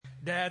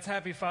Dads,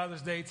 happy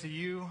Father's Day to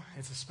you.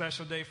 It's a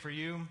special day for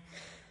you.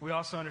 We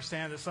also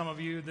understand that some of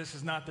you, this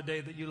is not the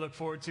day that you look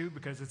forward to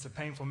because it's a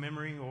painful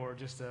memory or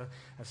just a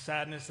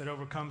sadness that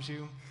overcomes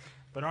you.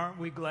 But aren't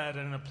we glad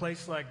that in a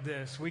place like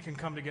this, we can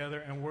come together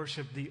and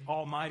worship the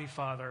Almighty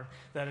Father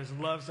that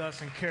loves us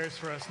and cares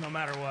for us no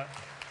matter what.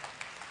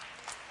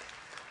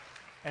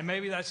 And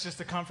maybe that's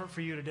just a comfort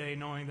for you today,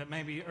 knowing that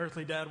maybe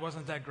earthly dad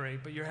wasn't that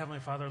great, but your Heavenly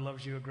Father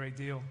loves you a great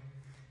deal.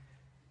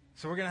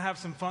 So we're going to have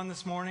some fun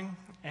this morning,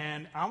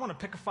 and I want to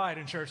pick a fight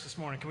in church this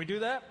morning. Can we do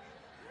that?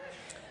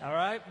 All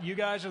right. You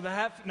guys are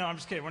the No, I'm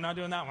just kidding. We're not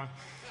doing that one.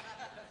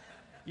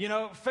 You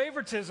know,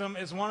 favoritism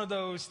is one of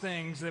those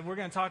things that we're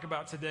going to talk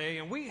about today,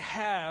 and we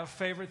have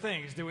favorite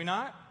things, do we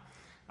not?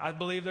 I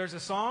believe there's a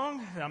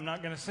song. I'm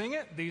not going to sing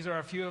it. These are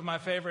a few of my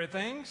favorite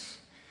things.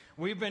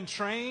 We've been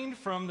trained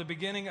from the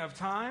beginning of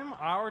time,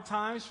 our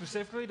time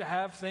specifically, to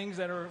have things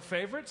that are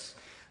favorites.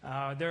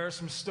 There are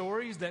some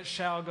stories that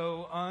shall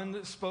go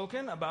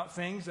unspoken about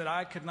things that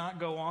I could not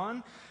go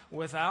on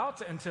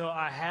without until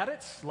I had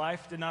it.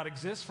 Life did not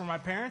exist for my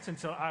parents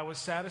until I was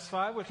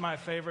satisfied with my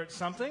favorite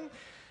something.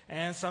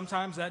 And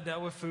sometimes that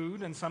dealt with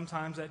food, and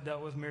sometimes that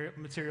dealt with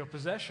material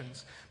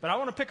possessions. But I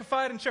want to pick a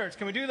fight in church.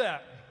 Can we do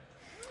that?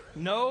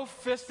 No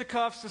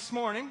fisticuffs this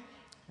morning,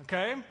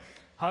 okay?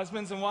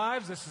 Husbands and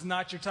wives, this is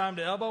not your time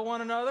to elbow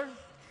one another.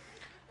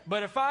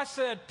 But if I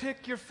said,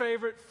 pick your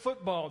favorite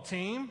football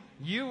team,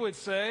 you would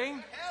say,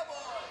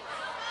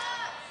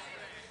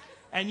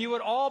 and you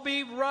would all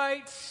be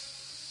right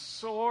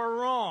or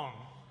wrong.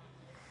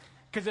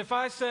 Because if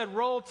I said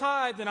roll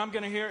tide, then I'm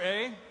going to hear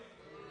a.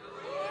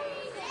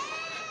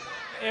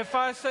 If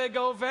I say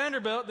go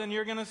Vanderbilt, then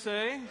you're going to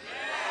say.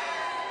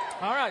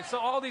 All right, so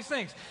all these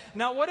things.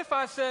 Now, what if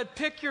I said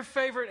pick your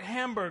favorite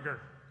hamburger?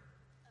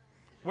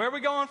 Where are we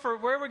going for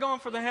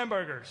the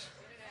hamburgers?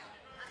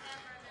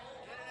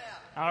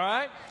 All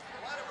right.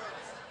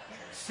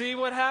 See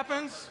what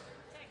happens?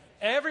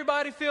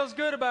 Everybody feels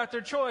good about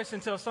their choice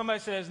until somebody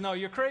says, no,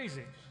 you're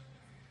crazy.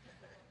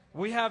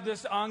 We have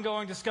this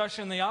ongoing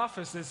discussion in the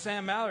office that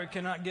Sam Mallory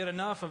cannot get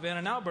enough of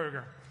In-N-Out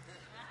Burger.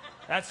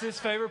 That's his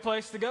favorite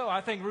place to go.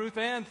 I think Ruth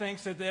Ann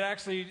thinks that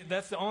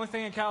that's the only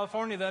thing in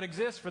California that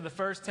exists for the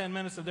first 10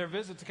 minutes of their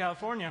visit to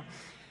California.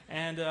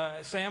 And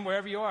Sam,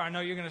 wherever you are, I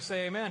know you're going to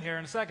say amen here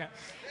in a second.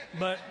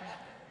 But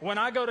when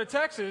I go to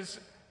Texas,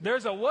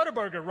 there's a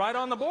Whataburger right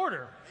on the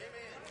border.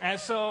 And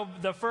so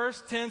the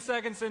first 10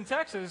 seconds in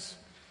Texas,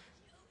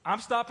 I'm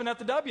stopping at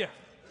the W.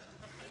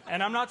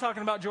 And I'm not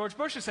talking about George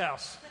Bush's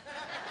house.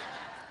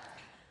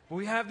 But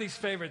we have these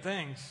favorite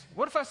things.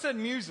 What if I said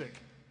music?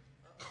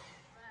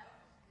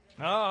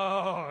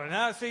 Oh,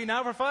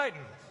 now we're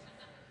fighting.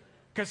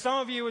 Because some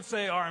of you would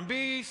say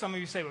R&B, some of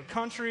you say with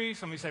country,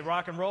 some of you say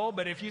rock and roll.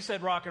 But if you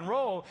said rock and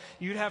roll,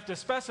 you'd have to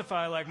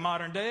specify like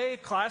modern day,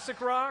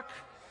 classic rock,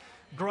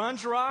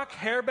 grunge rock,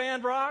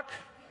 hairband rock.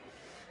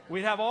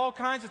 We'd have all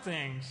kinds of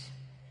things.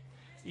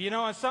 You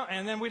know,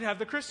 and then we'd have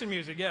the Christian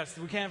music. Yes,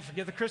 we can't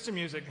forget the Christian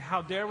music.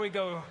 How dare we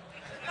go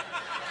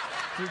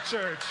through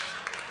church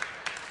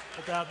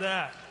without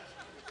that?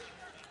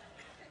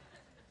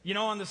 You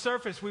know, on the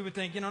surface, we would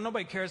think,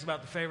 nobody cares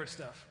about the favorite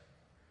stuff.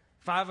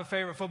 If I have a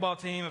favorite football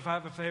team, if I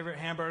have a favorite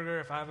hamburger,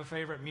 if I have a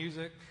favorite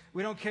music,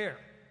 we don't care.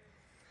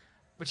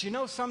 But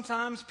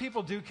sometimes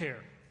people do care.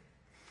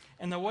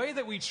 And the way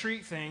that we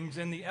treat things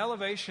and the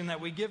elevation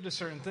that we give to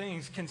certain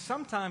things can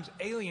sometimes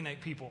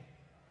alienate people.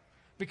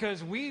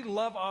 Because we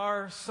love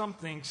our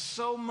something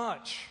so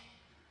much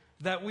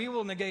that we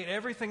will negate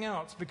everything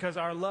else because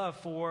our love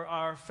for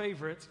our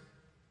favorite,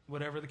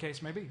 whatever the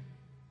case may be.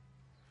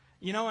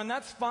 And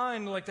that's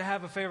fine, like to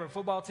have a favorite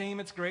football team.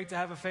 It's great to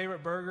have a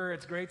favorite burger.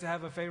 It's great to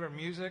have a favorite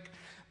music.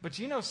 But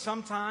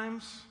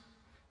sometimes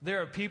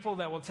there are people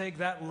that will take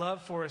that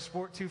love for a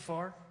sport too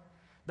far.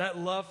 That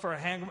love for a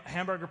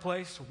hamburger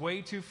place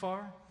way too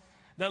far.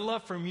 That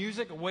love for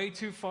music way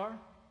too far.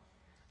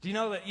 Do you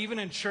know that even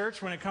in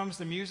church, when it comes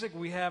to music,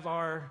 we have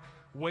our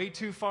way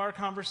too far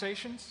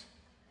conversations?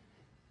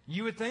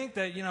 You would think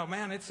that,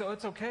 man, it's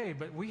okay,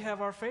 but we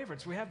have our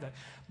favorites. We have that.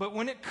 But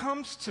when it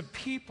comes to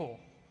people,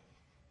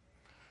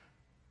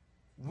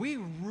 we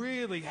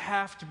really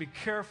have to be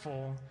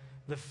careful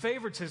the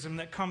favoritism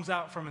that comes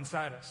out from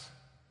inside us.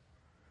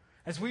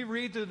 As we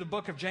read through the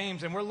book of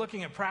James and we're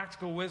looking at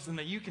practical wisdom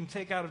that you can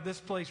take out of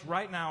this place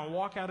right now and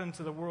walk out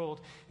into the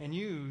world and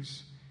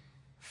use,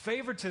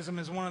 favoritism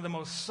is one of the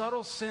most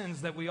subtle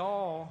sins that we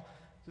all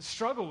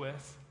struggle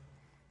with,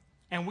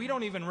 and we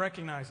don't even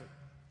recognize it.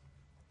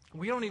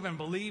 We don't even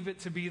believe it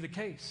to be the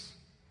case.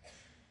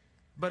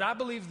 But I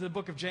believe the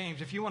book of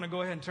James, if you want to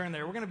go ahead and turn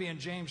there, we're going to be in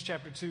James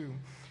chapter 2.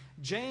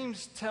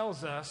 James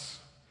tells us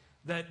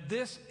that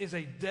this is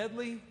a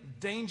deadly,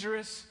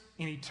 dangerous,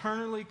 and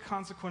eternally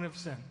consequent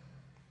sin.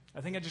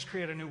 I think I just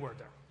created a new word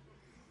there.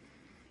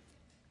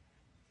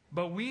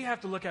 But we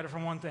have to look at it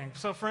from one thing.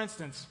 So, for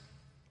instance,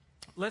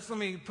 let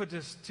me put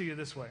this to you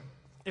this way.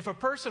 If a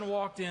person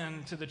walked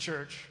into the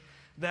church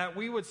that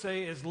we would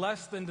say is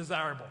less than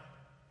desirable,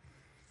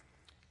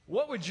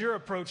 what would your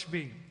approach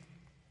be?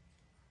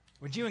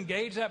 Would you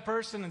engage that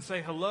person and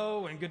say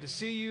hello and good to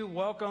see you,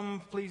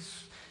 welcome,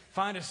 please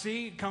find a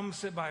seat, come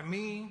sit by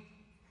me?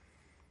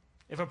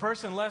 If a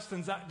person less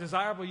than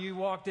desirable you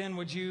walked in,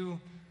 would you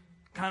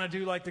kind of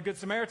do like the Good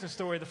Samaritan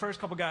story, the first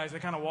couple guys, they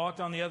kind of walked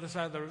on the other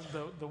side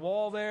of the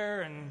wall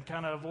there and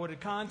kind of avoided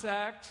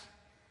contact?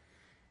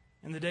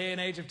 In the day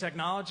and age of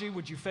technology,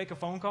 would you fake a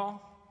phone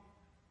call?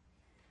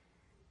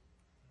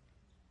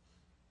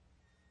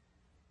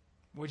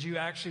 Would you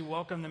actually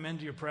welcome them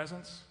into your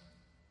presence?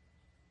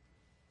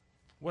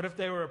 What if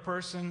they were a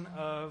person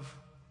of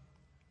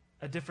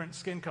a different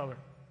skin color,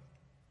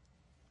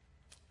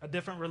 a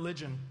different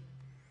religion,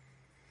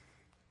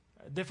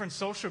 a different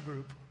social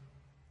group,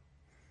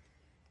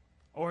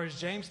 or as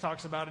James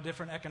talks about, a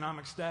different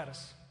economic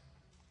status?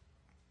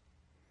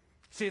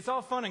 See, it's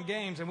all fun and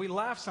games, and we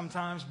laugh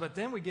sometimes, but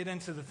then we get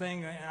into the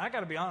thing, and I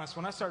got to be honest,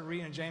 when I started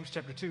reading James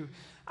chapter 2,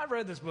 I've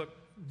read this book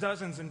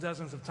dozens and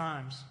dozens of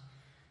times.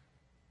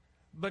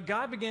 But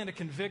God began to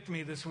convict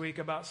me this week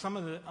about some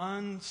of the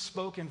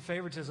unspoken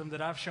favoritism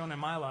that I've shown in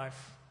my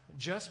life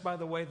just by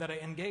the way that I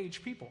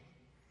engage people.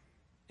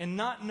 And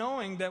not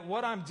knowing that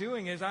what I'm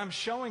doing is I'm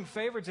showing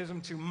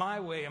favoritism to my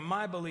way and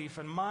my belief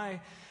and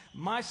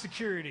my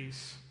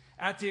securities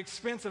at the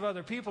expense of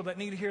other people that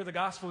need to hear the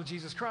gospel of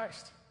Jesus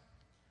Christ.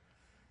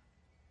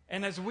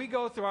 And as we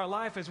go through our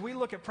life, as we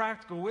look at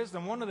practical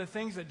wisdom, one of the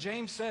things that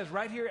James says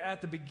right here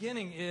at the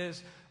beginning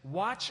is,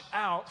 watch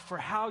out for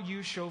how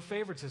you show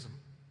favoritism.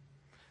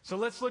 So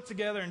let's look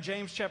together in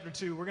James chapter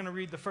 2. We're going to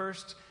read the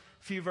first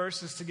few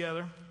verses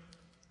together.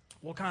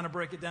 We'll kind of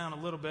break it down a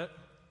little bit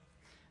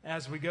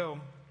as we go.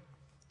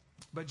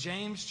 But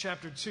James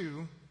chapter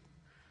 2,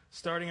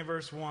 starting in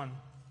verse 1,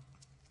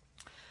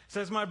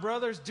 says, "My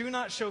brothers, do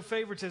not show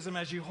favoritism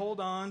as you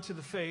hold on to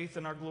the faith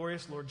in our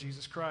glorious Lord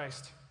Jesus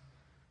Christ.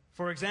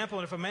 For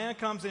example, if a man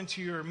comes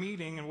into your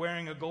meeting and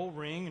wearing a gold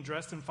ring and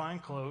dressed in fine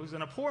clothes,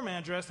 and a poor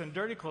man dressed in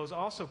dirty clothes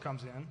also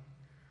comes in,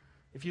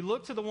 if you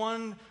look to the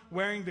one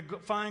wearing the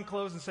fine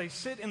clothes and say,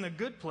 'Sit in the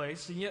good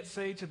place,' and yet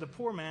say to the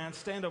poor man,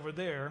 'Stand over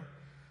there,'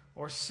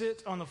 or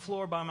 'Sit on the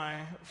floor by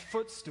my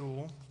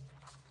footstool,'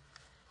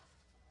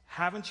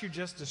 haven't you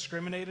just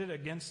discriminated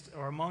against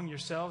or among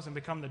yourselves and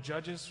become the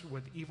judges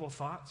with evil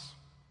thoughts?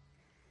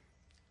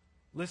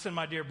 Listen,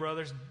 my dear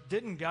brothers,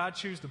 didn't God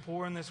choose the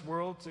poor in this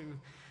world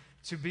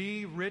to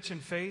be rich in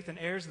faith and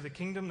heirs of the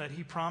kingdom that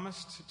he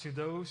promised to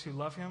those who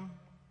love him?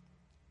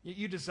 Yet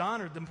you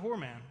dishonored the poor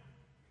man.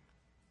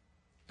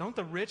 Don't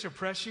the rich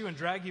oppress you and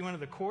drag you into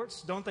the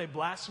courts? Don't they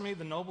blaspheme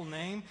the noble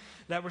name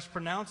that was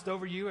pronounced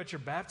over you at your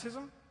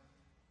baptism?"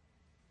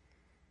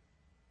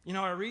 You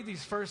know, I read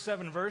these first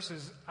 7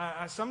 verses.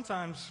 I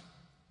sometimes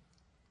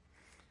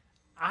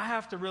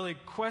have to really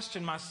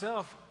question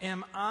myself.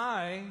 Am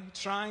I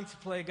trying to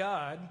play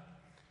God?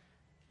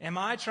 Am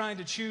I trying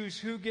to choose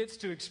who gets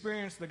to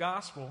experience the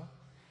gospel?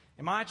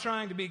 Am I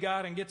trying to be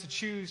God and get to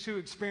choose who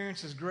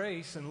experiences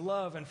grace and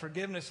love and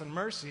forgiveness and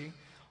mercy,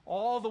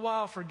 all the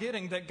while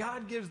forgetting that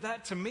God gives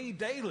that to me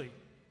daily?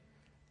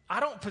 I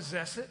don't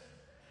possess it.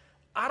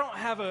 I don't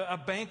have a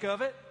bank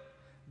of it.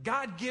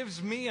 God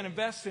gives me and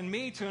invests in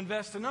me to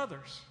invest in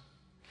others.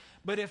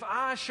 But if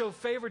I show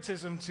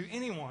favoritism to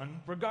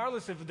anyone,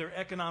 regardless of their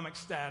economic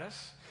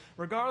status,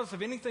 regardless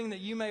of anything that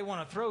you may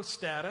want to throw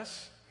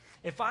status,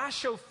 if I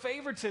show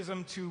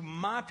favoritism to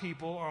my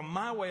people or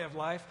my way of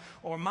life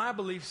or my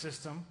belief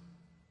system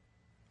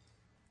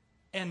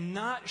and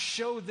not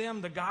show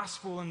them the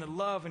gospel and the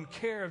love and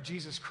care of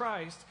Jesus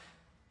Christ,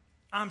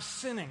 I'm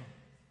sinning.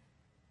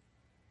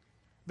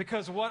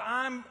 Because what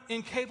I'm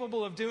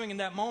incapable of doing in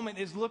that moment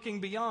is looking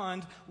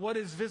beyond what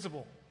is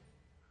visible.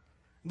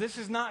 This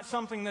is not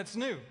something that's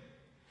new.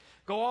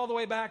 Go all the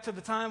way back to the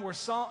time where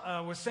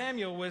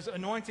Samuel was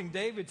anointing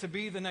David to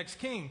be the next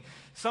king.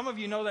 Some of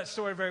you know that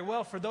story very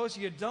well. For those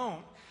of you who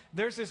don't,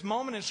 there's this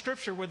moment in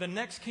Scripture where the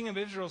next king of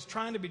Israel is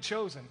trying to be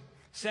chosen.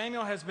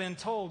 Samuel has been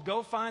told,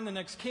 "Go find the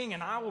next king,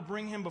 and I will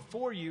bring him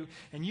before you,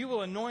 and you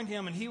will anoint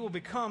him, and he will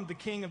become the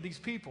king of these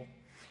people."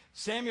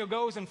 Samuel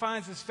goes and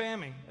finds this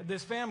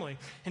family,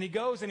 and he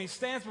goes and he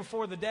stands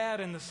before the dad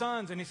and the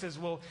sons, and he says,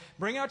 "Well,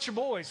 bring out your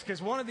boys,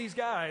 because one of these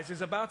guys is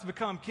about to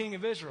become king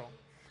of Israel."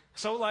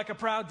 So like a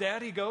proud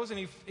dad, he goes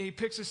and he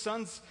picks his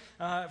sons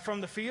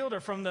from the field or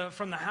from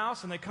the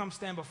house, and they come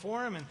stand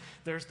before him, and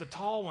there's the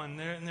tall one,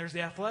 and there's the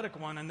athletic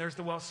one, and there's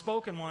the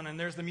well-spoken one, and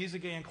there's the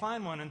musically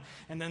inclined one,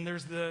 and then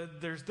there's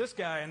this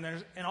guy,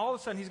 and all of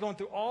a sudden he's going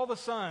through all the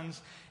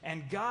sons,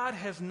 and God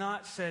has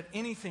not said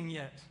anything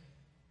yet.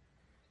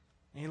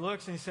 And he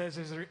looks and he says,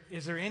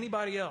 is there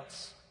anybody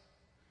else?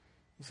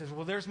 He says,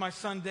 "Well, there's my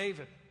son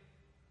David."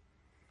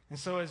 And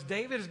so as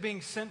David is being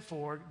sent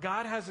for,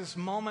 God has this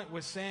moment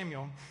with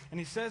Samuel. And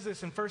he says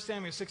this in 1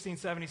 Samuel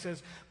 16:7. He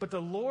says, "But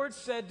the Lord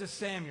said to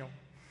Samuel,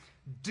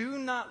 'Do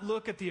not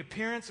look at the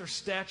appearance or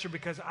stature,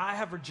 because I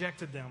have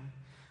rejected them.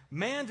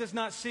 Man does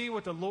not see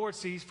what the Lord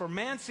sees, for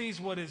man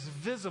sees what is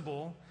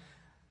visible,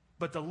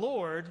 but the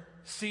Lord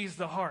sees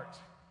the heart.'"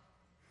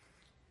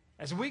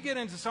 As we get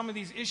into some of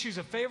these issues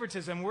of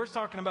favoritism, we're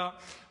talking about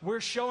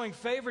we're showing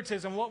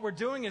favoritism. What we're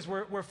doing is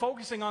we're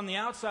focusing on the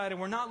outside, and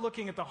we're not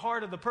looking at the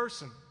heart of the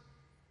person.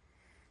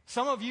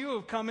 Some of you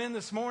have come in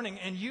this morning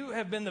and you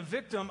have been the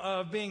victim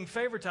of being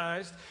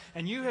favoritized,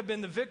 and you have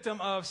been the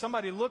victim of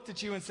somebody looked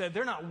at you and said,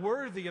 they're not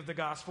worthy of the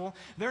gospel.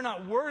 They're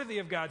not worthy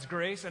of God's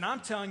grace. And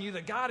I'm telling you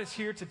that God is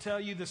here to tell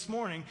you this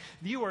morning,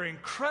 you are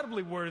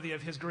incredibly worthy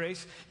of his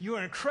grace. You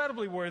are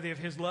incredibly worthy of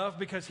his love,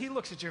 because he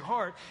looks at your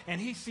heart and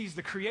he sees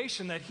the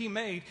creation that he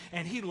made,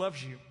 and he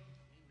loves you.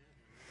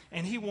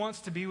 And he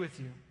wants to be with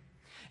you.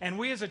 And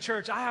we as a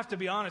church, I have to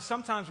be honest,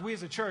 sometimes we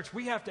as a church,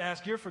 we have to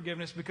ask your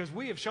forgiveness because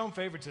we have shown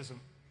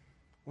favoritism.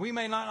 We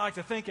may not like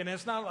to think it, and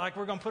it's not like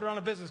we're going to put it on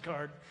a business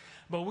card,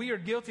 but we are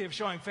guilty of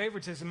showing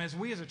favoritism as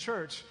we as a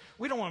church.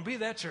 We don't want to be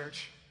that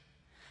church.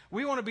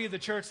 We want to be the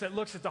church that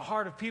looks at the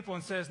heart of people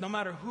and says, no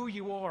matter who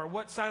you are,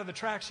 what side of the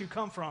tracks you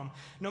come from,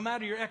 no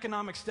matter your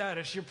economic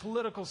status, your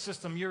political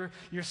system, your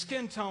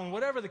skin tone,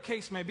 whatever the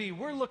case may be,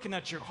 we're looking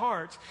at your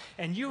heart,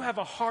 and you have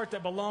a heart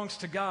that belongs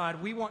to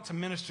God. We want to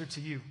minister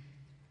to you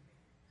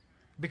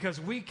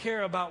because we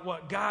care about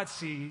what God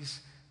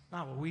sees,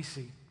 not what we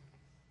see.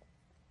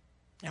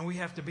 And we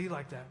have to be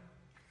like that.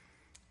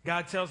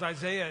 God tells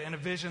Isaiah in a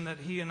vision that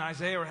he and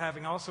Isaiah are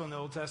having also in the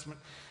Old Testament.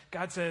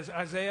 God says,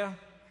 Isaiah,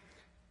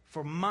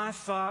 for my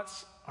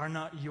thoughts are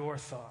not your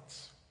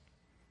thoughts.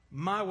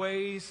 My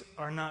ways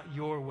are not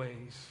your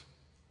ways.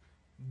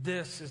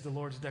 This is the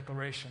Lord's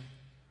declaration.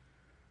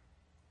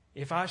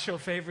 If I show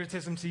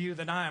favoritism to you,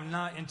 then I am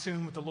not in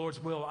tune with the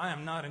Lord's will. I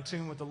am not in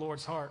tune with the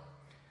Lord's heart.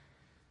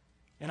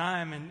 And I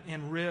am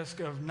in risk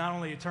of not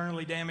only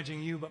eternally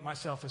damaging you, but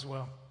myself as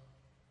well.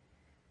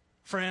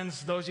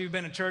 Friends, those of you who've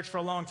been in church for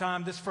a long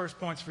time, this first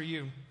point's for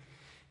you.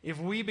 If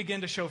we begin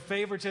to show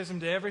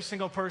favoritism to every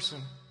single person,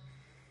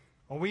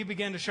 or we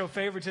begin to show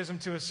favoritism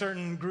to a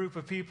certain group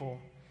of people,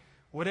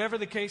 whatever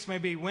the case may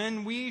be,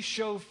 when we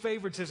show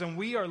favoritism,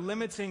 we are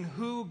limiting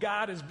who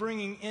God is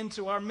bringing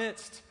into our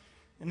midst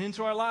and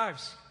into our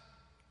lives.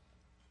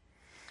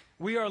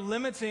 We are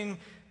limiting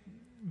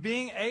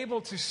being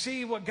able to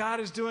see what God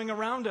is doing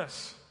around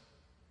us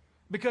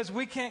because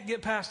we can't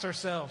get past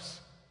ourselves.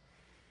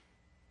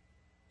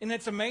 And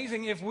it's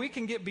amazing if we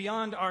can get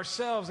beyond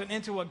ourselves and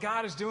into what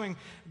God is doing.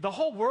 The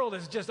whole world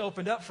has just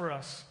opened up for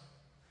us.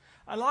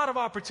 A lot of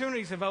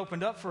opportunities have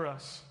opened up for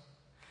us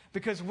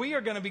because we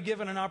are going to be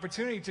given an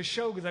opportunity to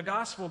show the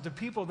gospel to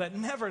people that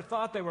never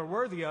thought they were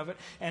worthy of it,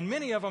 and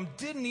many of them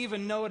didn't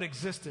even know it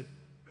existed.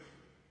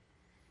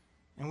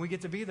 And we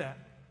get to be that.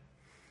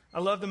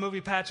 I love the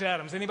movie Patch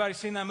Adams. Anybody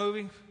seen that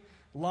movie?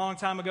 A long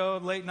time ago,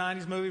 late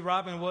 90s movie.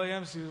 Robin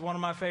Williams, he was one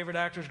of my favorite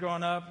actors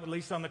growing up, at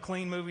least on the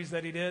clean movies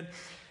that he did.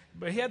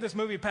 But he had this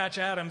movie, Patch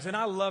Adams, and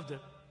I loved it.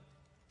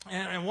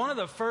 And one of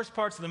the first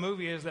parts of the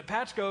movie is that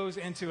Patch goes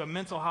into a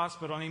mental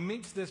hospital, and he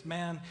meets this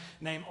man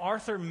named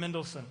Arthur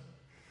Mendelsohn.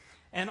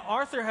 And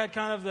Arthur had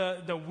kind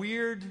of the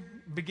weird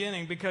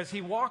beginning because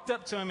he walked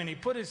up to him, and he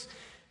put his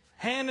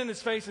hand in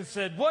his face and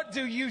said, "What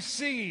do you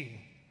see?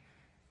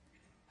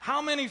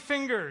 How many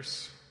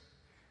fingers?"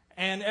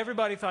 And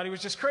everybody thought he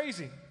was just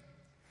crazy.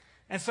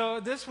 And so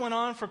this went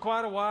on for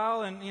quite a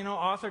while, and,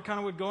 Arthur kind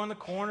of would go in the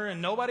corner,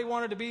 and nobody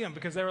wanted to be him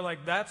because they were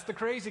like, that's the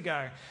crazy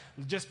guy.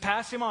 Just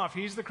pass him off.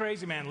 He's the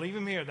crazy man. Leave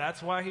him here.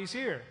 That's why he's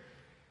here.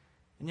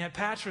 And yet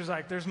Patch was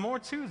like, there's more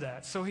to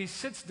that. So he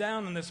sits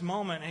down in this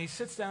moment, and he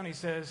sits down and he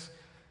says,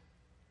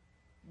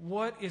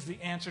 what is the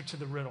answer to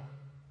the riddle?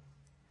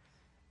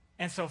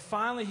 And so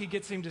finally he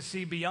gets him to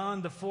see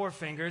beyond the 4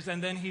 fingers,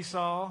 and then he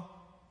saw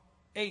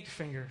 8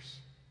 fingers.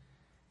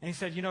 And he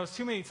said, it's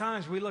too many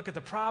times we look at the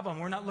problem,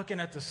 we're not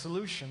looking at the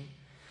solution.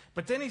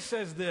 But then he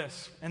says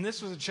this, and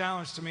this was a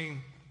challenge to me,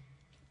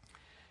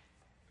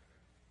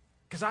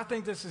 because I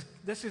think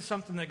this is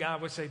something that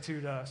God would say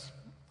to us.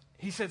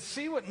 He said,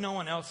 see what no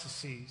one else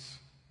sees.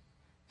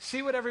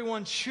 See what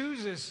everyone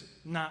chooses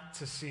not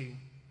to see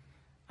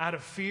out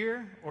of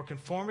fear or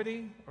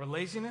conformity or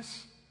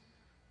laziness.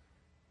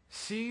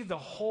 See the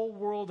whole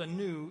world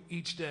anew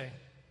each day.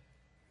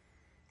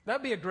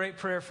 That'd be a great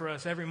prayer for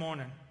us every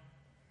morning.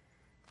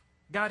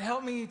 God,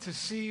 help me to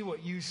see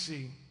what you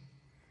see.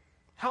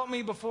 Help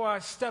me before I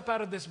step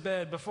out of this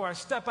bed, before I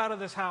step out of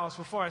this house,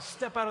 before I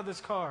step out of this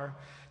car,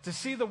 to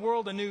see the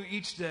world anew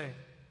each day.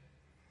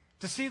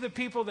 To see the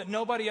people that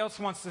nobody else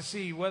wants to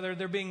see, whether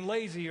they're being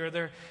lazy or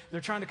they're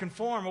trying to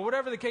conform or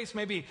whatever the case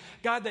may be.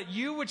 God, that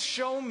you would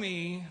show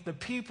me the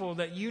people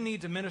that you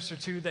need to minister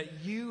to,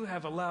 that you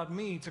have allowed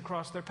me to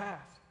cross their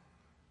path.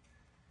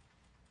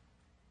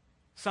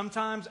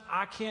 Sometimes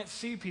I can't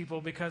see people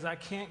because I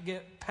can't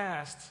get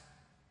past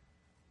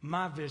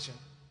my vision.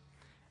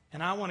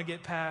 And I want to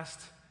get past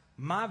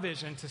my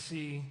vision to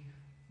see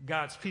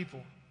God's people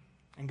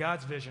and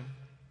God's vision.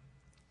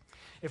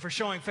 If we're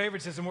showing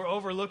favoritism, we're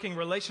overlooking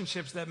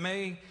relationships that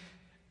may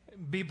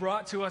be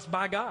brought to us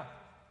by God.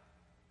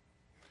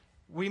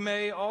 We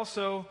may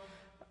also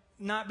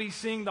not be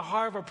seeing the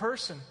heart of a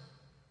person.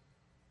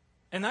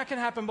 And that can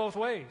happen both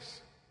ways.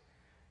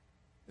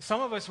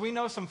 Some of us, we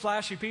know some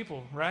flashy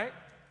people, right?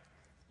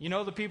 You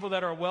know the people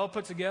that are well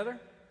put together.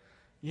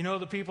 You know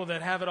the people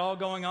that have it all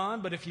going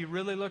on, but if you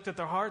really looked at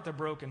their heart, they're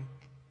broken.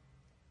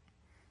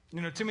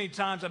 Too many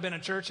times I've been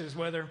in churches,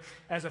 whether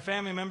as a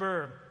family member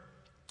or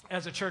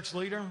as a church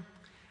leader,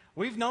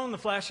 We've known the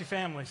flashy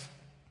families.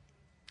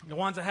 The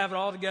ones that have it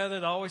all together,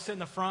 they always sit in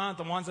the front,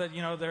 the ones that,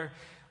 they're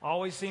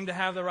always seem to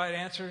have the right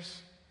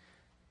answers.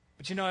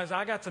 But as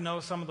I got to know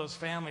some of those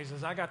families,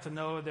 as I got to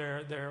know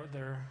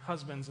their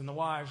husbands and the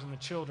wives and the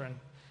children,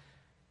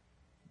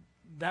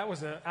 that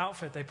was an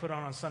outfit they put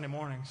on Sunday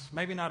mornings.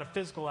 Maybe not a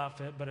physical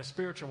outfit, but a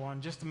spiritual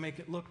one, just to make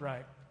it look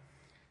right.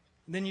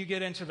 Then you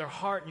get into their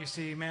heart and you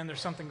see, man,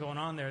 there's something going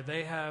on there.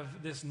 They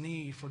have this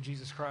need for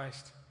Jesus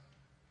Christ.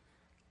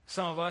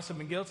 Some of us have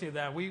been guilty of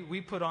that.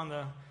 We put on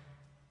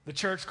the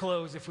church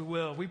clothes, if we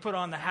will. We put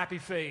on the happy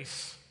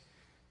face.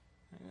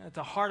 At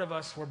the heart of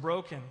us, we're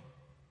broken.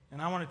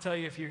 And I want to tell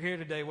you, if you're here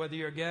today, whether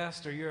you're a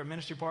guest or you're a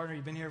ministry partner,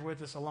 you've been here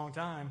with us a long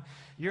time,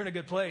 you're in a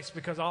good place,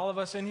 because all of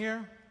us in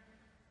here,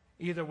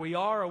 either we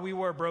are or we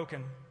were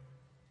broken.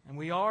 And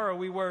we are or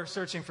we were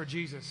searching for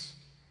Jesus.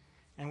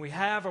 And we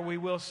have or we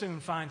will soon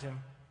find him.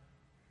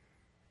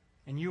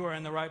 And you are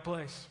in the right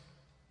place.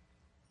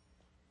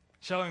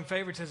 Showing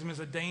favoritism is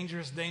a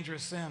dangerous,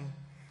 dangerous sin.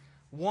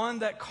 One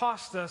that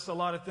costs us a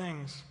lot of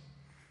things.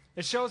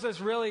 It shows us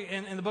really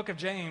in the book of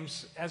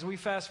James, as we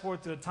fast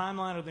forward to the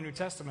timeline of the New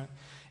Testament,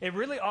 it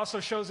really also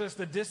shows us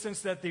the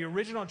distance that the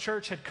original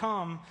church had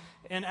come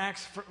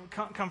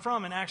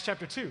from in Acts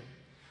chapter 2.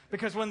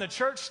 Because when the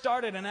church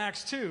started in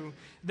Acts 2,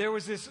 there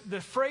was the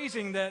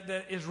phrasing that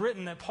is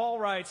written that Paul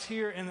writes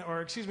here,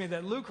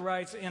 that Luke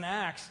writes in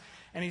Acts,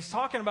 and he's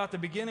talking about the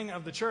beginning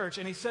of the church,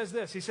 and he says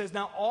this. He says,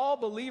 now all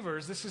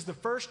believers, this is the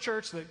first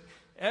church that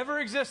ever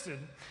existed,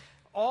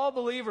 all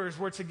believers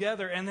were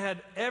together and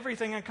had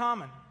everything in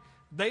common.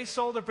 They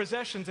sold their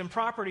possessions and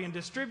property and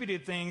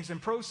distributed things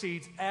and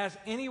proceeds as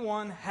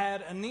anyone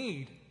had a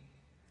need.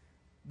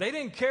 They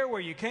didn't care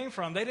where you came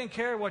from. They didn't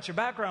care what your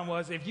background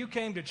was. If you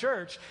came to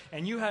church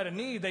and you had a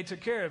need, they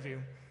took care of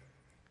you.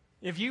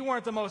 If you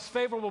weren't the most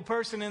favorable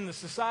person in the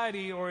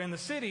society or in the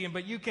city,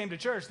 but you came to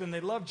church, then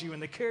they loved you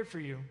and they cared for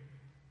you.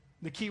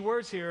 The key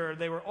words here are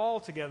they were all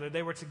together.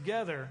 They were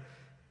together,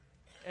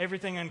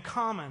 everything in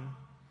common.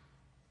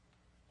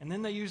 And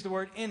then they use the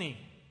word any.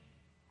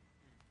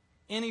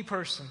 Any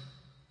person,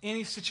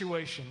 any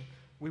situation.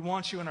 We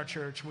want you in our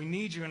church. We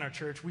need you in our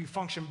church. We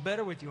function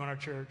better with you in our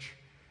church.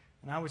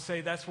 And I would say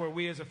that's where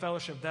we as a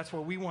fellowship, that's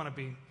where we want to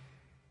be.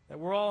 That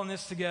we're all in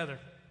this together.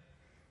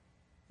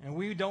 And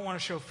we don't want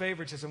to show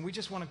favoritism. We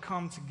just want to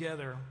come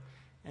together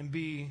and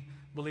be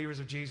believers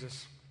of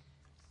Jesus.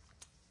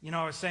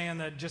 I was saying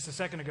that just a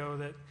second ago,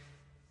 that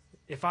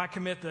if I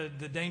commit the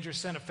dangerous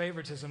sin of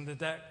favoritism,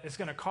 that it's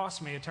going to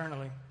cost me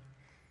eternally.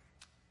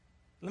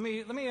 Let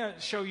me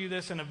show you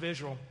this in a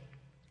visual.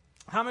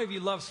 How many of you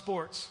love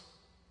sports?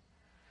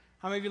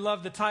 How many of you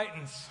love the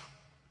Titans?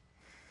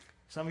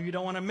 Some of you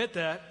don't want to admit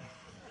that,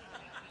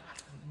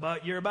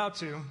 but you're about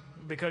to,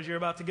 because you're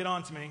about to get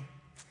on to me.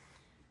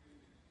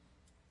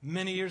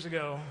 Many years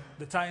ago,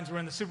 the Titans were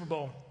in the Super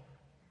Bowl.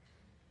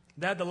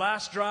 They had the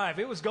last drive.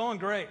 It was going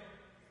great.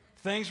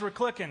 Things were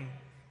clicking.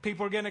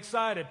 People were getting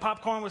excited.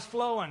 Popcorn was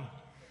flowing.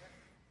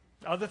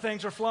 Other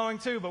things were flowing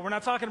too, but we're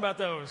not talking about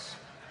those.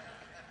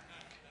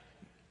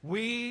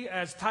 We,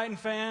 as Titan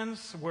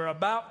fans, were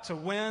about to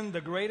win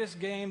the greatest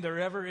game there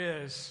ever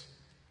is.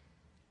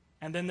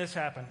 And then this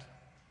happened.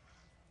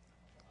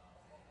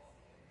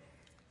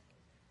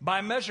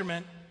 By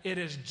measurement, it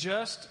is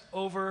just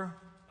over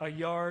a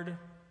yard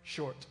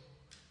short.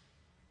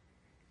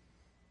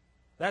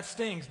 That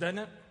stings, doesn't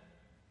it?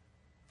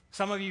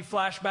 Some of you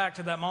flash back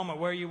to that moment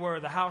where you were,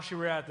 the house you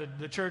were at,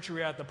 the church you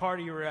were at, the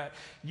party you were at.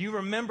 You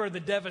remember the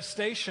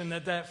devastation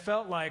that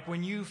felt like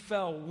when you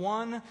fell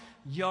 1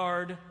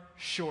 yard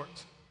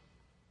short.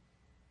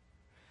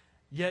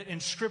 Yet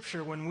in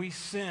Scripture, when we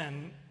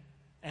sin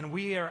and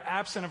we are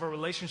absent of a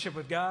relationship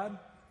with God,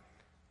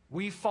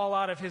 we fall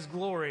out of His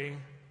glory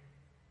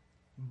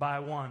by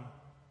 1.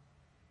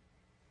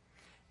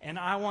 And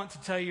I want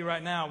to tell you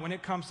right now, when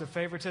it comes to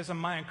favoritism,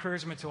 my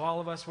encouragement to all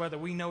of us, whether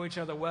we know each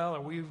other well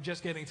or we're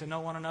just getting to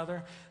know one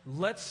another,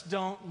 let's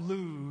don't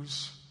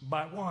lose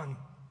by 1.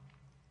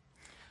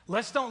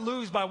 Let's don't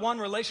lose by 1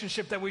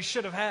 relationship that we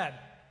should have had.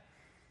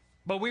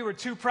 But we were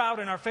too proud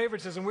in our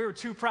favoritism. We were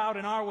too proud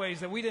in our ways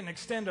that we didn't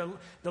extend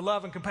the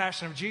love and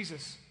compassion of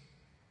Jesus.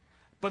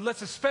 But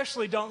let's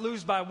especially don't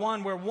lose by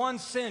 1 where 1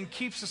 sin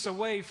keeps us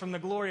away from the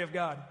glory of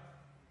God.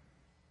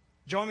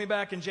 Join me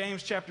back in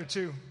James chapter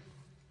 2.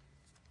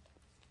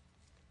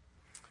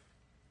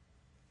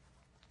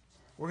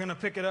 We're going to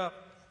pick it up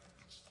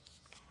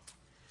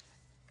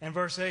in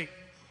verse 8.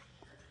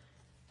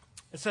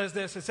 It says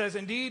this. It says,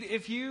 "Indeed,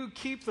 if you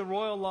keep the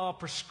royal law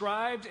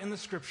prescribed in the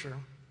Scripture,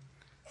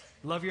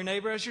 love your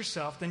neighbor as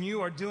yourself, then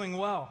you are doing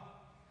well.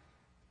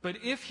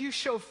 But if you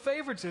show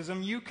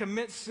favoritism, you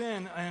commit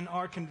sin and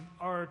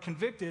are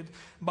convicted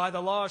by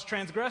the law as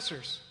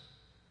transgressors.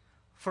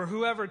 For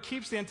whoever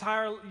keeps the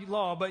entire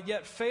law but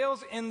yet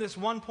fails in this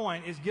one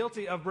point is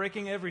guilty of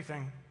breaking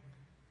everything.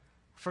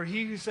 For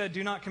he who said,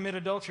 'Do not commit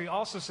adultery,'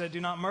 also said,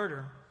 'Do not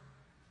murder.'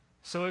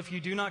 So if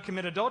you do not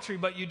commit adultery,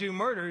 but you do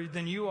murder,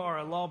 then you are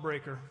a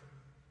lawbreaker."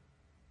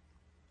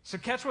 So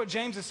catch what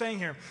James is saying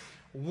here.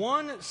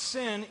 1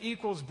 sin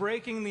equals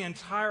breaking the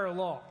entire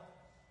law.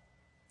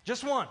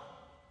 Just 1.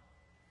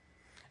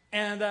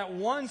 And that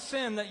one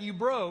sin that you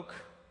broke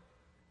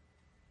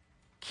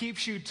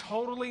keeps you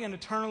totally and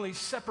eternally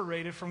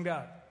separated from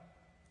God.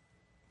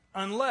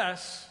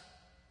 Unless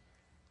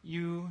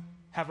you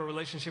have a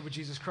relationship with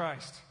Jesus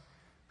Christ,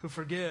 who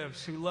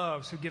forgives, who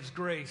loves, who gives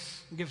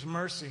grace, who gives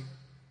mercy.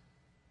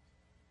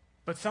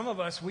 But some of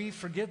us, we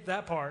forget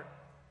that part.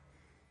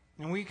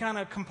 And we kind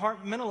of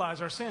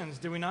compartmentalize our sins,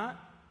 do we not?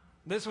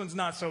 This one's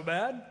not so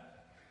bad.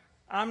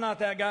 I'm not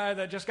that guy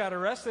that just got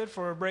arrested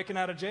for breaking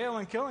out of jail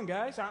and killing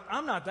guys.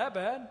 I'm not that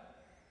bad.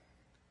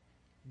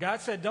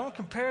 God said, don't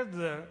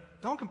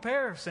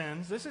compare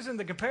sins. This isn't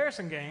the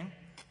comparison game.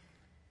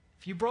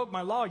 If you broke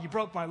my law, you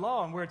broke my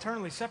law, and we're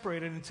eternally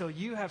separated until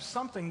you have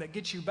something that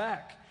gets you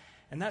back.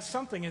 And that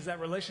something is that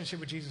relationship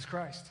with Jesus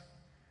Christ.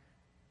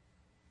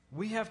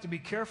 We have to be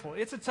careful.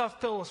 It's a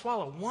tough pill to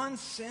swallow. One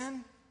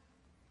sin,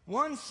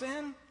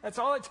 that's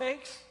all it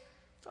takes.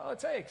 That's all it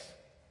takes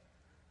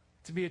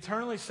to be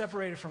eternally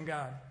separated from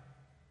God.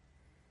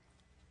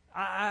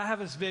 I have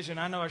this vision.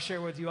 I know I share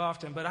with you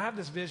often, but I have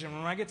this vision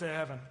when I get to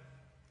heaven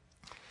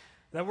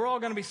that we're all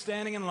going to be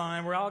standing in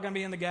line. We're all going to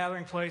be in the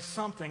gathering place,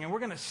 something, and we're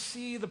going to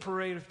see the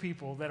parade of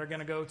people that are going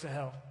to go to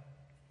hell.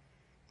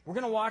 We're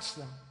going to watch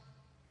them.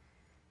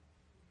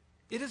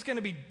 It is going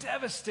to be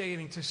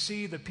devastating to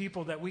see the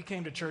people that we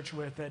came to church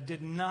with that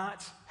did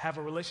not have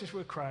a relationship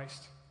with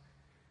Christ,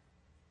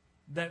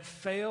 that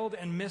failed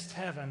and missed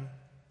heaven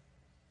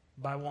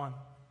by one.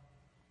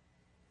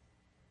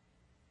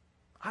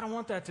 I don't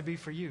want that to be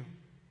for you.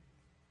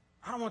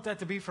 I don't want that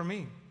to be for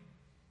me.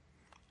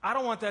 I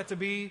don't want that to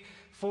be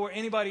for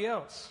anybody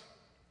else.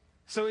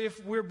 So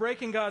if we're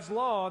breaking God's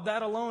law,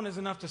 that alone is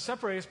enough to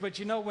separate us. But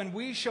you know, when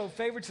we show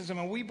favoritism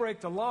and we break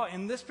the law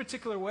in this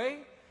particular way,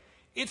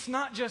 it's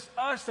not just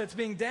us that's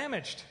being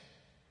damaged.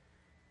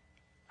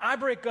 I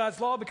break God's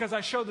law because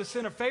I show the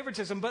sin of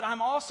favoritism, but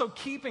I'm also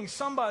keeping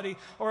somebody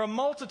or a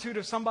multitude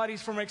of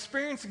somebodies from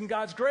experiencing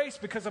God's grace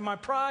because of my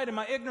pride and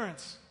my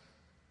ignorance.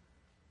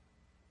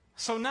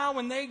 So now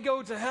when they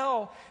go to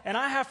hell and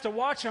I have to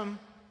watch them,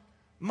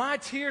 my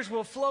tears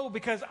will flow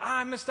because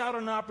I missed out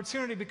on an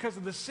opportunity because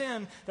of the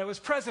sin that was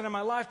present in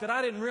my life that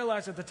I didn't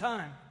realize at the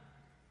time.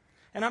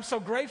 And I'm so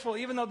grateful,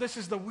 even though this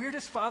is the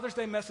weirdest Father's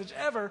Day message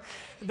ever,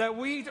 that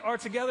we are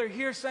together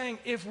here saying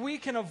if we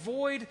can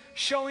avoid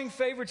showing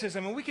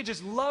favoritism and we can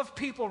just love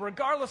people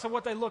regardless of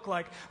what they look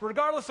like,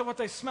 regardless of what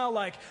they smell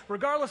like,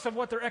 regardless of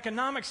what their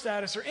economic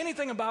status or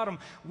anything about them,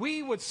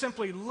 we would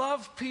simply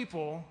love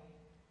people,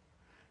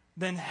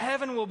 then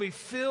heaven will be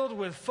filled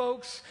with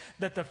folks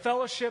that the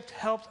fellowship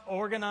helped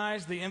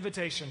organize the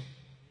invitation.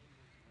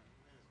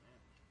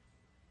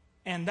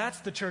 And that's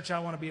the church I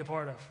want to be a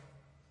part of.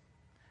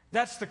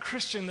 That's the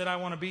Christian that I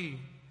want to be.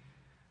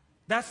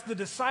 That's the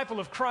disciple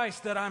of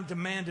Christ that I'm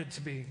demanded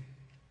to be.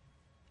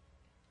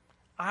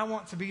 I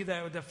want to be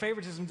that. The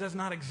favoritism does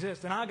not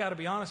exist. And I got to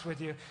be honest with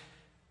you,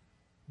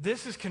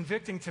 this is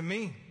convicting to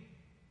me.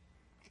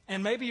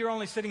 And maybe you're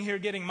only sitting here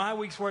getting my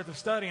week's worth of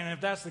study, and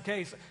if that's the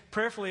case,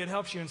 prayerfully it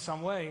helps you in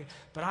some way,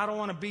 but I don't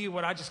want to be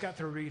what I just got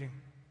through reading.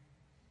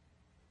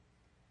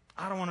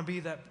 I don't want to be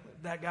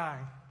that guy.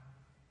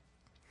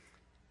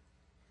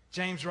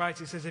 James writes,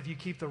 he says, if you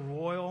keep the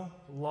royal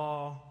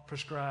law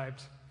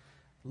prescribed,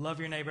 love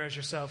your neighbor as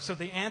yourself. So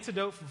the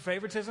antidote for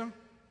favoritism,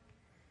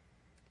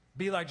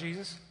 be like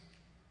Jesus.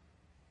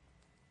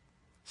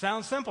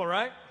 Sounds simple,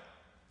 right?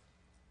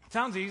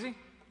 Sounds easy.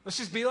 Let's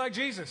just be like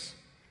Jesus.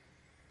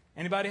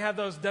 Anybody have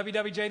those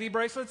WWJD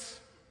bracelets?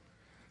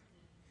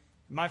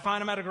 You might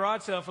find them at a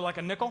garage sale for like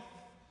a nickel.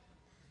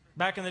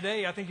 Back in the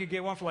day, I think you'd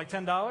get one for like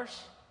 $10.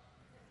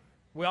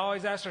 We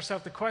always ask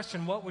ourselves the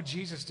question, what would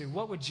Jesus do?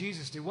 What would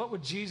Jesus do? What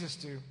would Jesus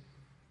do?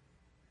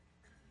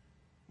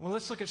 Well,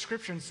 let's look at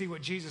Scripture and see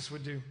what Jesus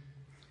would do.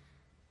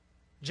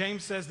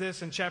 James says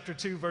this in chapter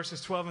 2,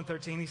 verses 12 and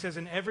 13. He says,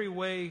 in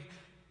everything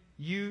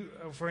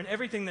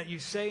that you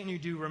say and you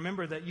do,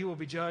 remember that you will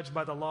be judged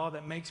by the law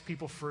that makes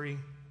people free.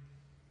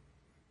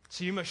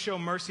 So you must show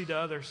mercy to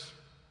others,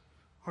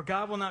 or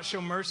God will not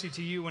show mercy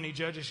to you when he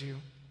judges you.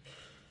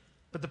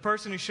 But the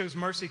person who shows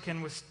mercy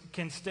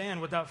can stand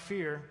without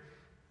fear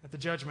at the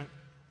judgment.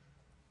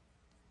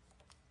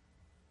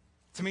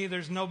 To me,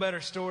 there's no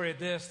better story at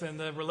this than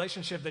the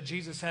relationship that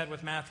Jesus had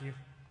with Matthew.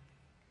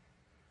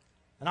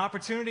 An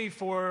opportunity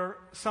for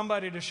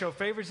somebody to show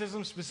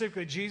favoritism,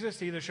 specifically Jesus,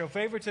 to either show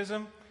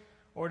favoritism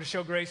or to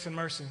show grace and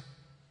mercy.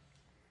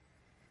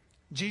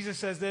 Jesus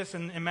says this,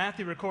 and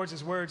Matthew records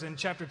his words in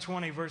chapter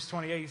 20, verse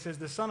 28. He says,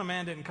 the Son of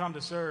Man didn't come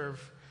to serve,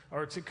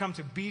 or to come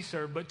to be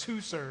served, but to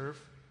serve,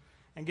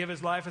 and give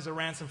his life as a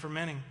ransom for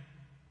many.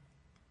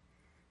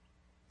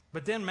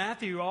 But then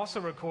Matthew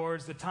also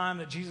records the time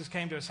that Jesus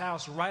came to his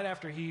house right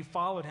after he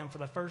followed him for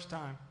the first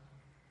time.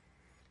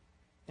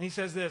 And he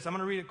says this, I'm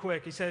going to read it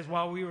quick. He says,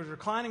 while we were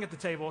reclining at the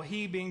table,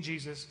 he, being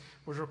Jesus,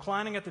 was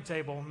reclining at the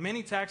table,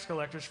 many tax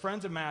collectors,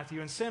 friends of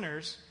Matthew, and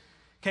sinners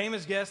came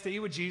as guests to eat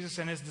with Jesus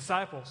and his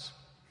disciples.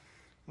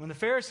 When the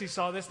Pharisees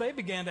saw this, they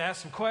began to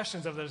ask some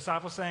questions of the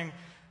disciples, saying,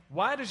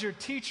 why does your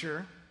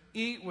teacher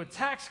eat with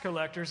tax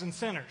collectors and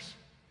sinners?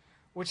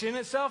 Which in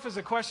itself is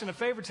a question of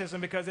favoritism,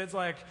 because it's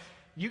like,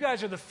 you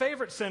guys are the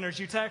favorite sinners,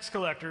 you tax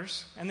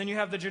collectors, and then you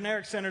have the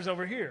generic sinners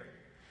over here.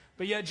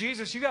 But yet,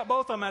 Jesus, you got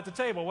both of them at the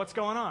table. What's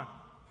going on?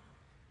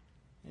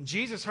 And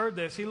Jesus heard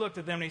this. He looked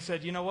at them and he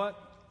said, you know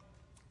what?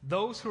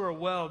 Those who are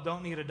well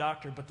don't need a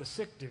doctor, but the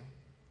sick do.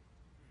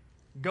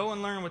 Go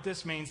and learn what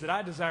this means, that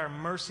I desire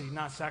mercy,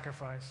 not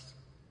sacrifice.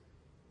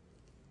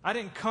 I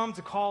didn't come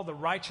to call the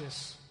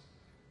righteous,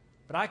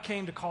 but I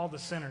came to call the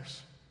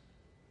sinners.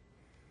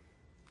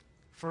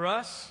 For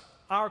us,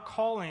 our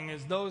calling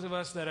is those of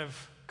us that have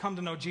come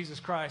to know Jesus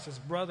Christ as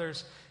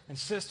brothers and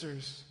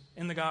sisters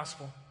in the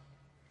gospel.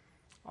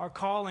 Our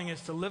calling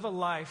is to live a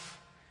life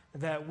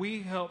that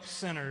we help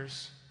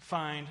sinners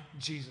find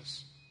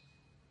Jesus.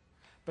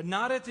 But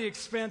not at the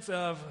expense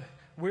of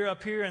we're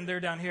up here and they're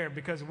down here,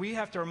 because we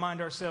have to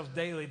remind ourselves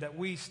daily that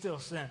we still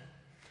sin.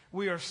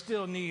 We are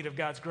still in need of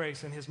God's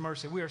grace and His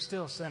mercy. We are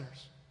still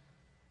sinners.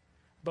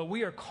 But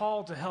we are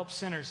called to help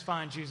sinners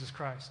find Jesus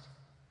Christ.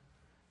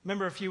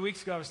 Remember a few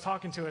weeks ago I was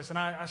talking to us, and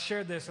I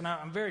shared this, and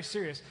I'm very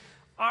serious.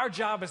 Our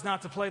job is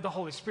not to play the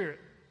Holy Spirit.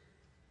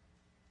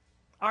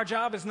 Our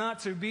job is not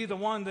to be the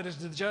one that is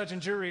the judge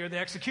and jury or the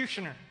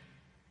executioner,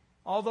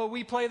 although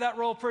we play that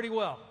role pretty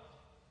well.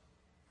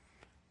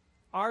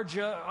 Our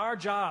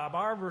job,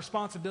 our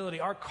responsibility,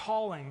 our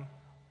calling,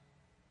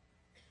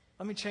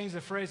 let me change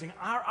the phrasing,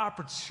 our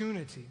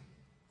opportunity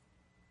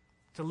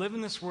to live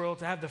in this world,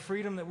 to have the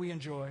freedom that we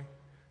enjoy,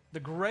 the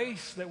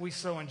grace that we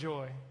so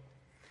enjoy,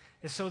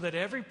 is so that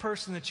every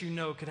person that you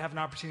know could have an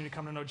opportunity to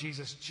come to know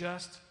Jesus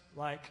just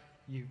like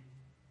you.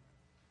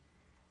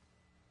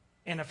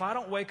 And if I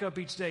don't wake up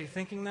each day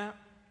thinking that,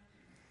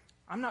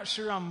 I'm not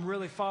sure I'm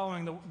really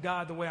following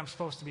God the way I'm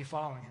supposed to be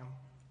following Him.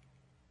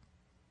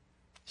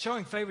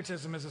 Showing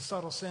favoritism is a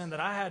subtle sin that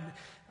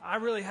I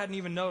really hadn't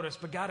even noticed,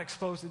 but God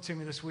exposed it to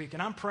me this week.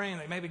 And I'm praying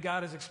that maybe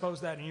God has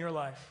exposed that in your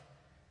life.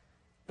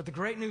 But the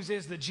great news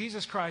is that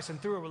Jesus Christ, and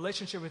through a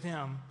relationship with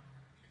Him,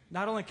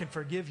 not only can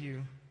forgive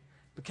you,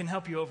 but can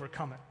help you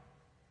overcome it.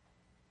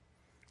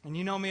 And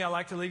you know me, I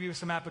like to leave you with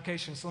some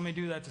applications, so let me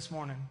do that this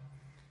morning.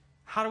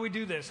 How do we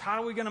do this?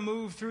 How are we going to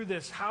move through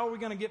this? How are we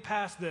going to get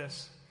past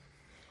this?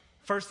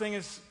 First thing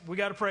is, we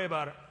got to pray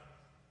about it.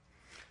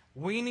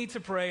 We need to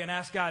pray and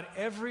ask God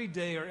every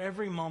day or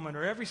every moment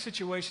or every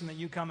situation that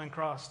you come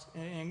across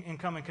and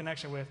come in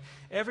connection with.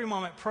 Every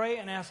moment, pray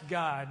and ask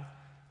God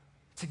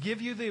to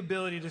give you the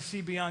ability to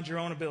see beyond your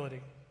own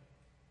ability.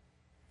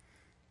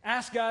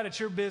 Ask God at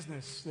your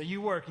business that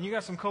you work, and you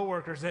got some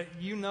coworkers that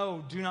you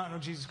know do not know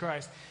Jesus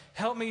Christ.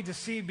 Help me to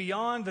see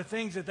beyond the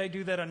things that they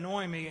do that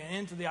annoy me and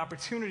into the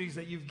opportunities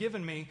that you've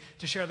given me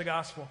to share the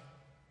gospel.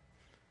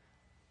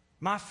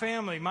 My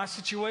family, my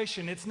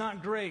situation, it's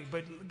not great,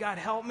 but God,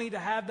 help me to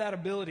have that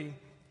ability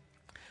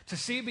to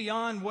see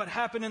beyond what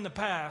happened in the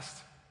past,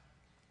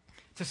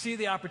 to see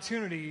the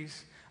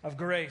opportunities of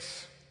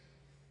grace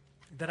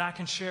that I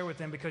can share with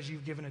them because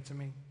you've given it to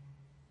me.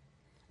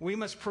 We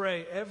must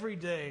pray every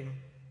day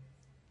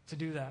to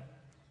do that.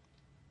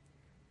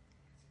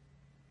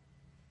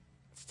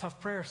 It's a tough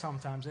prayer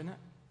sometimes, isn't it?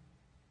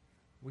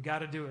 We got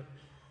to do it.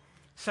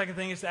 Second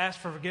thing is to ask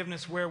for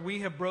forgiveness where we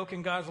have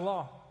broken God's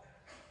law.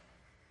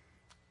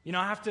 You know,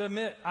 I have to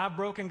admit, I've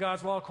broken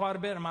God's law quite a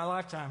bit in my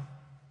lifetime.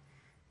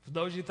 For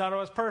those of you who thought I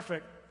was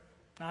perfect,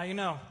 now you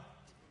know.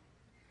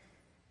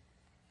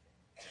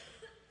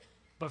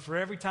 But for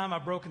every time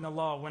I've broken the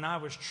law, when I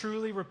was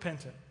truly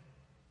repentant,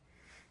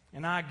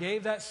 and I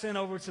gave that sin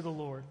over to the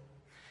Lord,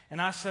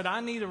 and I said,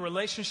 I need a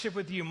relationship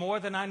with you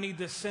more than I need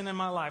this sin in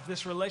my life,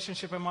 this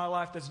relationship in my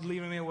life that's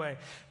leaving me away,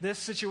 this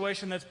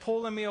situation that's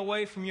pulling me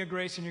away from your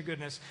grace and your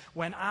goodness.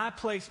 When I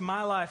placed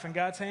my life in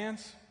God's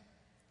hands,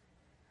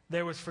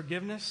 there was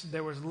forgiveness,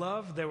 there was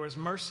love, there was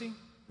mercy,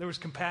 there was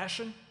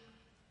compassion,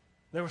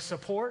 there was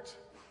support.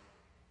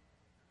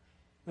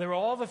 There were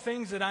all the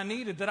things that I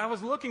needed, that I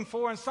was looking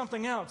for in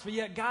something else, but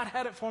yet God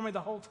had it for me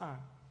the whole time.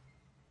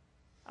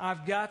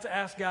 I've got to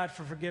ask God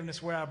for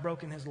forgiveness where I've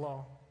broken His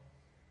law.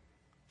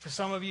 For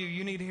some of you,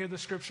 you need to hear the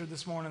scripture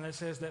this morning that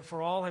says that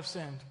for all have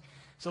sinned.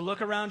 So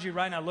look around you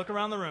right now. Look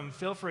around the room.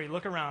 Feel free.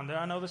 Look around.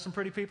 I know there's some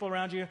pretty people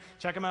around you.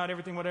 Check them out,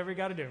 everything, whatever you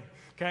got to do.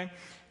 Okay?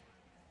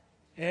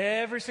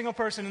 Every single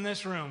person in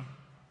this room,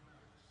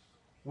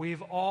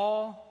 we've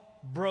all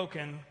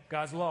broken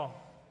God's law.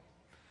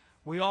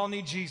 We all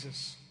need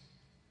Jesus.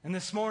 And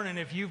this morning,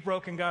 if you've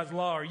broken God's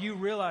law or you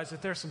realize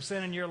that there's some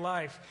sin in your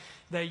life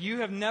that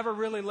you have never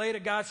really laid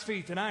at God's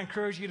feet, then I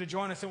encourage you to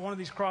join us at one of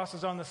these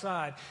crosses on the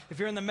side. If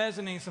you're in the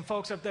mezzanine, some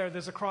folks up there,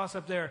 there's a cross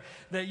up there,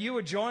 that you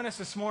would join us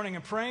this morning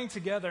in praying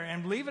together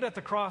and leave it at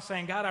the cross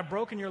saying, God, I've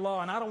broken your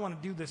law and I don't want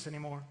to do this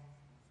anymore.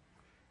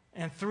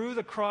 And through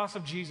the cross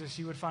of Jesus,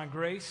 you would find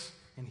grace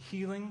and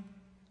healing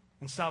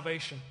and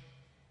salvation.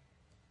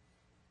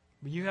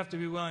 But you have to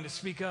be willing to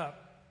speak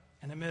up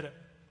and admit it.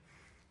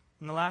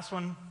 And the last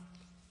one,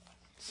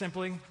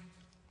 simply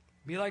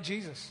be like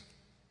Jesus.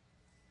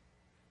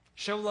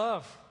 Show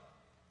love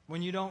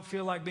when you don't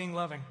feel like being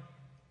loving.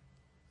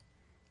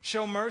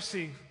 Show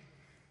mercy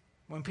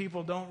when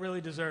people don't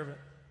really deserve it.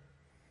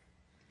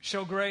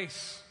 Show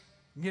grace,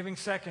 giving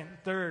second,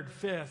 third,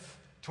 fifth,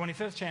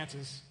 25th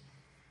chances.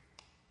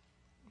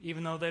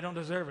 even though they don't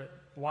deserve it.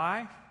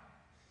 Why?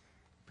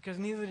 Because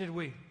neither did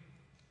we.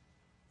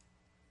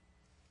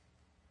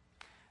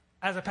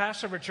 As a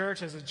pastor of a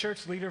church, as a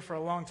church leader for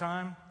a long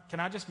time, can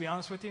I just be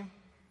honest with you?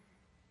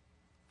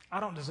 I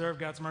don't deserve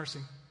God's mercy.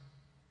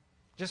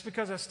 Just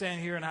because I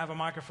stand here and I have a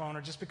microphone,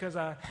 or just because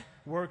I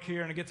work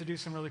here and I get to do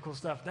some really cool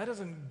stuff, that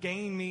doesn't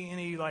gain me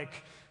any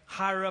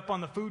higher up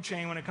on the food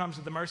chain when it comes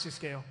to the mercy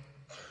scale.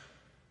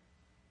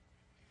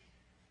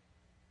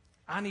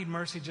 I need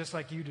mercy just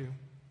like you do.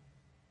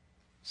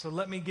 So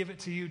let me give it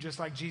to you just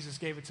like Jesus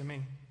gave it to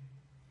me.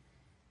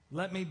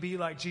 Let me be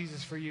like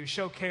Jesus for you.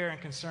 Show care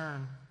and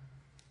concern.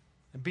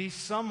 And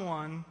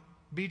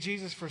be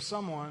Jesus for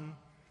someone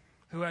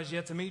who has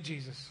yet to meet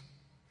Jesus.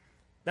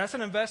 That's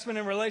an investment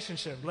in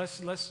relationship. Let's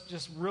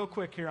just real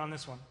quick here on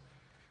this one.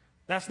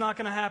 That's not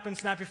going to happen.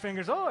 Snap your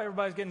fingers. Oh,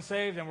 everybody's getting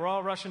saved and we're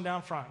all rushing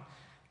down front.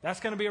 That's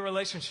going to be a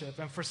relationship.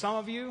 And for some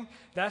of you,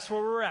 that's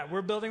where we're at.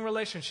 We're building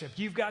relationship.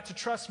 You've got to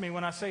trust me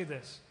when I say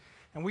this.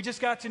 And we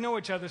just got to know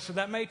each other, so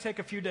that may take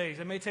a few days.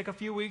 It may take a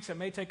few weeks. It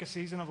may take a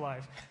season of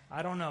life.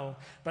 I don't know.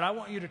 But I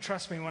want you to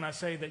trust me when I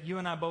say that you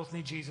and I both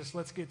need Jesus.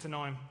 Let's get to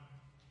know him.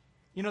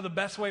 You know the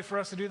best way for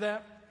us to do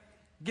that?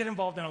 Get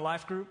involved in a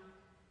life group.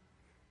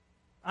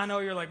 I know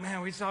you're like,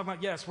 man, we're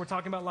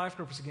talking about life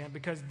groups again,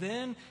 because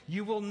then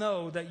you will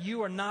know that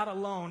you are not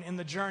alone in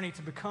the journey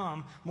to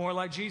become more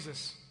like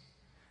Jesus.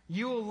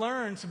 You will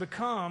learn to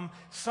become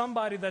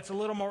somebody that's a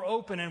little more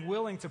open and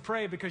willing to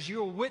pray, because you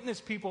will witness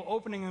people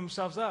opening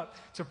themselves up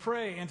to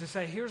pray and to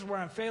say, here's where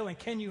I'm failing.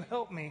 Can you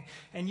help me?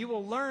 And you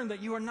will learn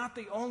that you are not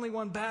the only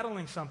one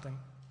battling something.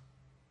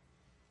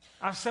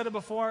 I've said it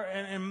before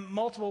in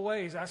multiple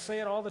ways. I say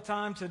it all the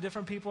time to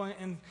different people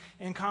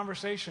in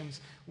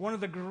conversations. One of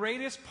the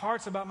greatest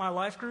parts about my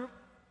life group,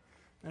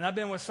 and I've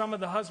been with some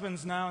of the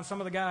husbands now and some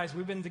of the guys,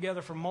 we've been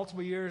together for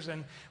multiple years,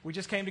 and we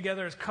just came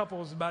together as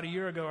couples about a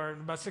year ago, or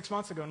about 6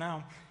 months ago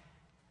now.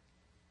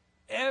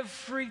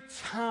 Every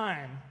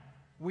time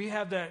we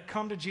have that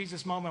come to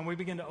Jesus moment, we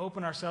begin to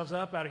open ourselves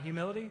up out of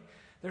humility,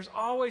 there's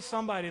always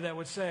somebody that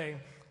would say,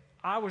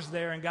 I was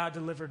there and God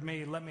delivered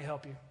me, let me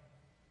help you.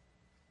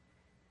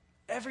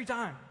 Every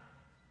time.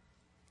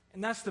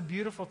 And that's the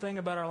beautiful thing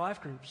about our life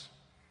groups.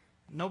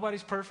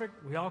 Nobody's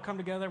perfect. We all come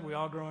together. We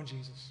all grow in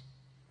Jesus.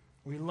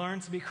 We learn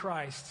to be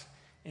Christ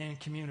in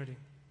community.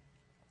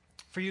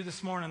 For you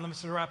this morning, let me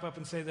just wrap up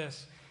and say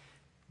this.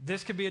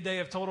 This could be a day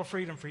of total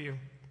freedom for you.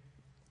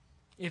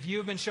 If you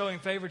have been showing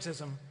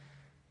favoritism,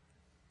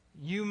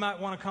 you might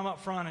want to come up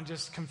front and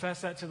just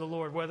confess that to the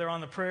Lord, whether on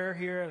the prayer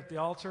here at the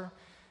altar.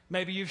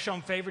 Maybe you've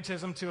shown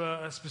favoritism to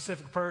a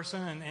specific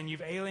person and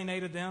you've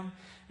alienated them,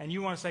 and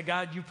you want to say,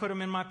 God, you put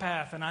them in my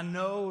path, and I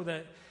know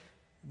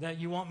that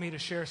you want me to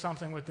share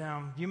something with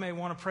them. You may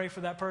want to pray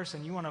for that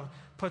person. You want to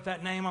put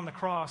that name on the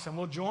cross, and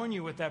we'll join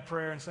you with that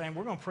prayer and saying,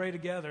 we're going to pray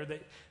together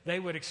that they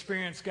would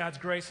experience God's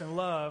grace and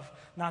love,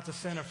 not the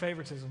sin of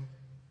favoritism.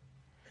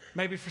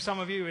 Maybe for some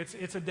of you,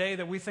 it's a day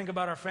that we think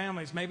about our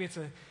families. Maybe it's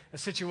a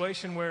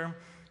situation where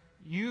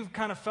you've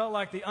kind of felt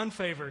like the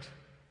unfavored.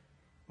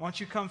 Why don't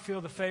you come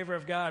feel the favor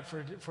of God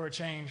for a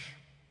change?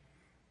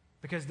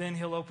 Because then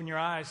he'll open your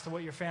eyes to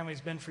what your family's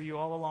been for you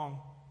all along.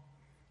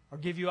 Or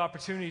give you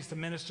opportunities to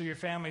minister to your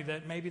family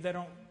that maybe they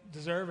don't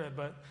deserve it,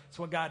 but it's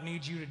what God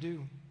needs you to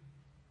do.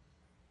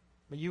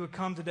 But you would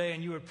come today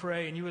and you would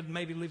pray, and you would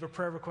maybe leave a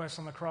prayer request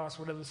on the cross,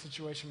 whatever the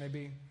situation may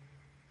be.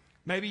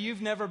 Maybe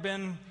you've never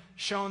been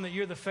shown that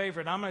you're the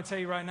favorite. I'm going to tell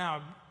you right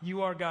now,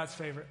 you are God's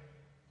favorite.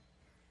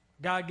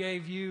 God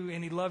gave you,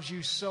 and he loves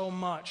you so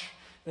much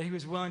that he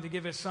was willing to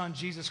give his son,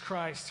 Jesus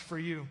Christ, for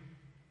you.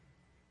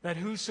 That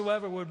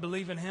whosoever would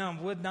believe in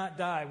him would not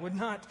die, would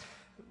not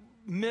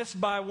miss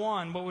by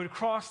one, but would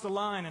cross the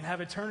line and have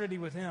eternity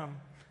with him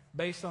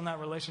based on that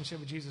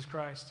relationship with Jesus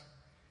Christ.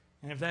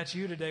 And if that's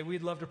you today,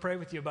 we'd love to pray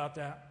with you about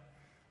that.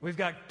 We've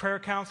got prayer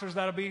counselors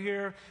that'll be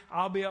here.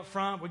 I'll be up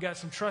front. We got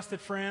some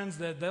trusted friends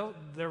that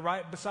they're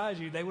right beside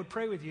you. They would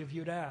pray with you if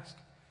you'd ask.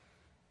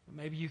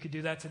 Maybe you could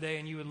do that today,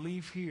 and you would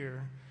leave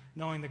here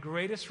knowing the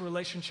greatest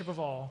relationship of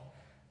all,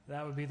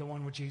 that would be the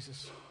one with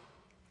Jesus.